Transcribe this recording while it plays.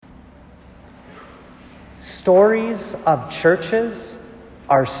Stories of churches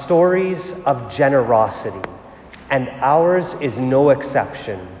are stories of generosity, and ours is no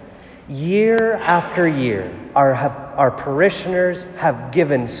exception. Year after year, our parishioners have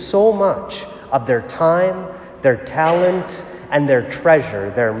given so much of their time, their talent, and their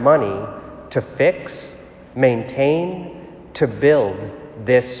treasure, their money, to fix, maintain, to build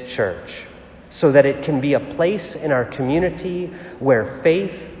this church, so that it can be a place in our community where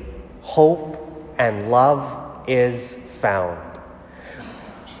faith, hope, and love is found.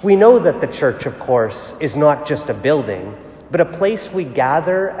 We know that the church, of course, is not just a building, but a place we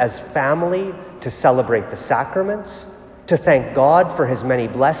gather as family to celebrate the sacraments, to thank God for his many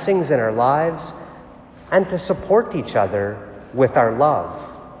blessings in our lives, and to support each other with our love.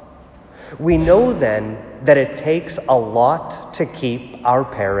 We know then that it takes a lot to keep our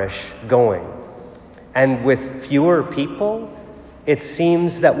parish going. And with fewer people, it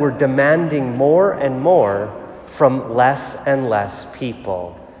seems that we're demanding more and more from less and less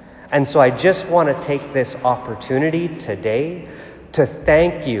people. And so I just want to take this opportunity today to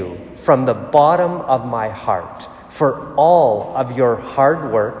thank you from the bottom of my heart for all of your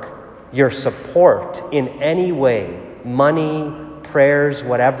hard work, your support in any way, money, prayers,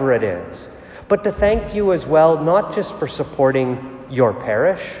 whatever it is. But to thank you as well, not just for supporting your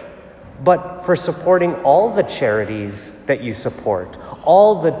parish, but for supporting all the charities that you support,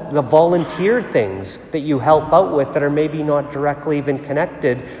 all the volunteer things that you help out with that are maybe not directly even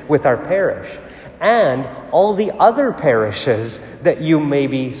connected with our parish, and all the other parishes that you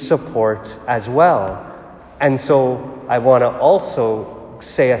maybe support as well. And so I want to also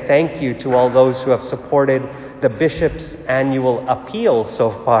say a thank you to all those who have supported the Bishop's annual appeal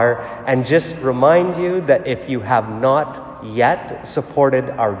so far, and just remind you that if you have not yet supported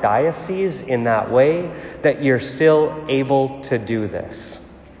our diocese in that way, that you're still able to do this.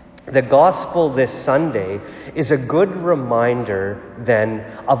 The gospel this Sunday is a good reminder then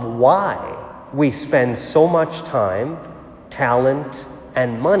of why we spend so much time, talent,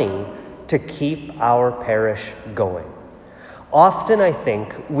 and money to keep our parish going. Often I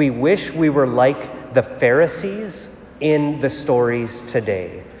think we wish we were like the Pharisees in the stories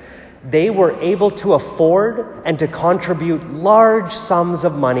today. They were able to afford and to contribute large sums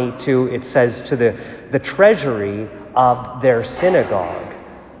of money to, it says, to the treasury of their synagogue.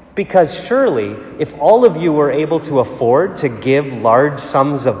 Because surely, if all of you were able to afford to give large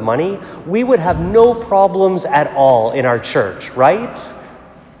sums of money, we would have no problems at all in our church, right?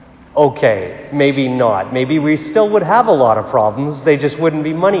 Okay, maybe not. Maybe we still would have a lot of problems. They just wouldn't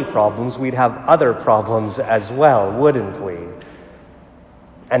be money problems. We'd have other problems as well, wouldn't we?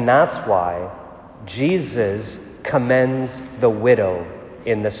 And that's why Jesus commends the widow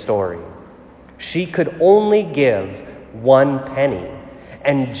in the story. She could only give 1 penny,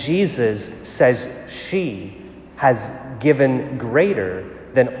 and Jesus says she has given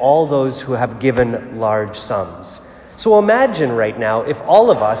greater than all those who have given large sums. So imagine right now if all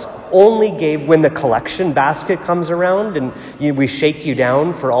of us only gave, when the collection basket comes around and we shake you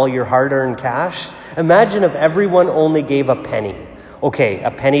down for all your hard-earned cash, imagine if everyone only gave a penny. Okay, a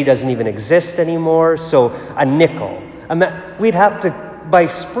penny doesn't even exist anymore, so a nickel. We'd have to, by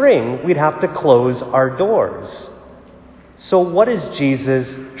spring, we'd have to close our doors. So what is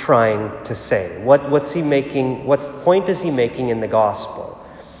Jesus trying to say? What point is he making in the gospel?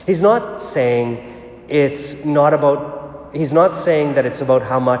 He's not saying that it's about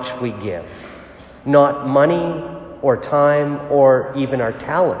how much we give. Not money or time or even our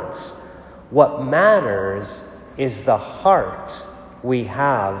talents. What matters is the heart we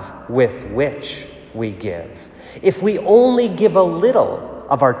have with which we give. If we only give a little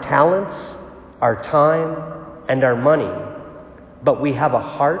of our talents, our time, and our money, but we have a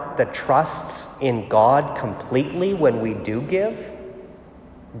heart that trusts in God completely when we do give,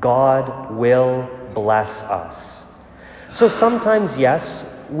 God will bless us. So sometimes, yes,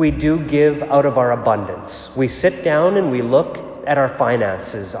 we do give out of our abundance. We sit down and we look at our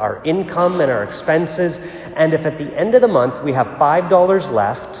finances, our income and our expenses, and if at the end of the month we have $5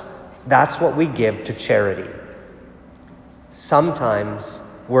 left, that's what we give to charity. Sometimes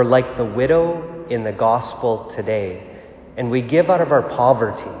we're like the widow in the gospel today, and we give out of our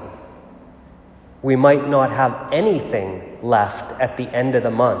poverty. We might not have anything left at the end of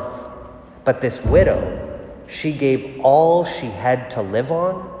the month, but this widow, she gave all she had to live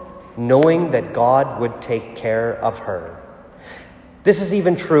on, knowing that God would take care of her. This is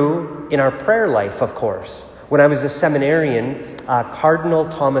even true in our prayer life, of course. When I was a seminarian, Cardinal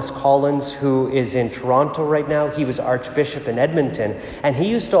Thomas Collins, who is in Toronto right now, he was Archbishop in Edmonton, and he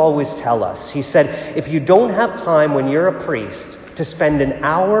used to always tell us, he said, if you don't have time when you're a priest to spend an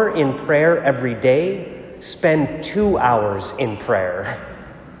hour in prayer every day, spend 2 hours in prayer.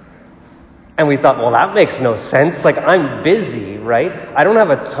 And we thought, well, that makes no sense. Like, I'm busy, right? I don't have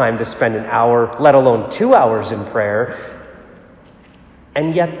a time to spend an hour, let alone 2 hours in prayer.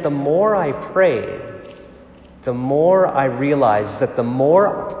 And yet, the more I prayed, the more I realized that the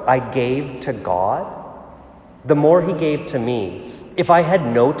more I gave to God, the more he gave to me. If I had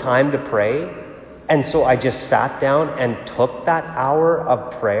no time to pray, and so I just sat down and took that hour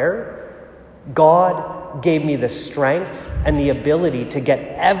of prayer, God gave me the strength and the ability to get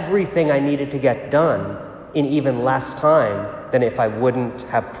everything I needed to get done in even less time than if I wouldn't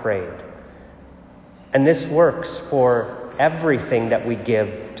have prayed. And this works for everything that we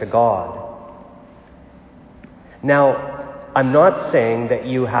give to God. Now, I'm not saying that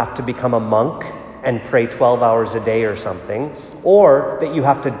you have to become a monk and pray 12 hours a day or something, or that you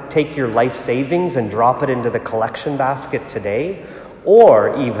have to take your life savings and drop it into the collection basket today,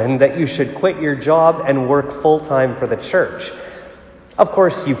 or even that you should quit your job and work full-time for the church. Of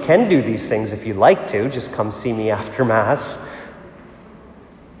course, you can do these things if you'd like to. Just come see me after Mass.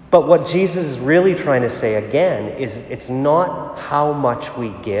 But what Jesus is really trying to say again is it's not how much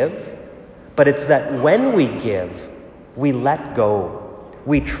we give, but it's that when we give, we let go.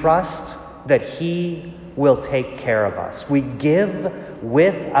 We trust that he will take care of us. We give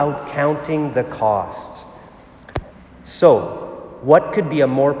without counting the cost. So, what could be a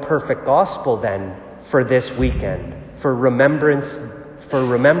more perfect gospel then for this weekend, for Remembrance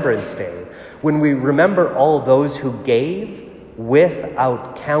Day, when we remember all those who gave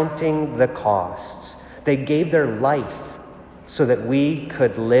without counting the costs. They gave their life so that we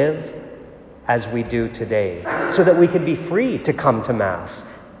could live as we do today, so that we could be free to come to Mass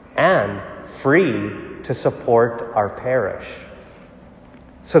and free to support our parish.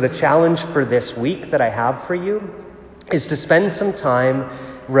 So the challenge for this week that I have for you is to spend some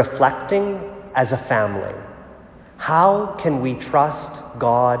time reflecting as a family. How can we trust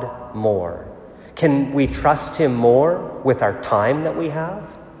God more? Can we trust him more with our time that we have,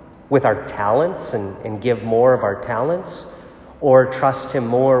 with our talents and give more of our talents, or trust him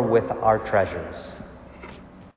more with our treasures?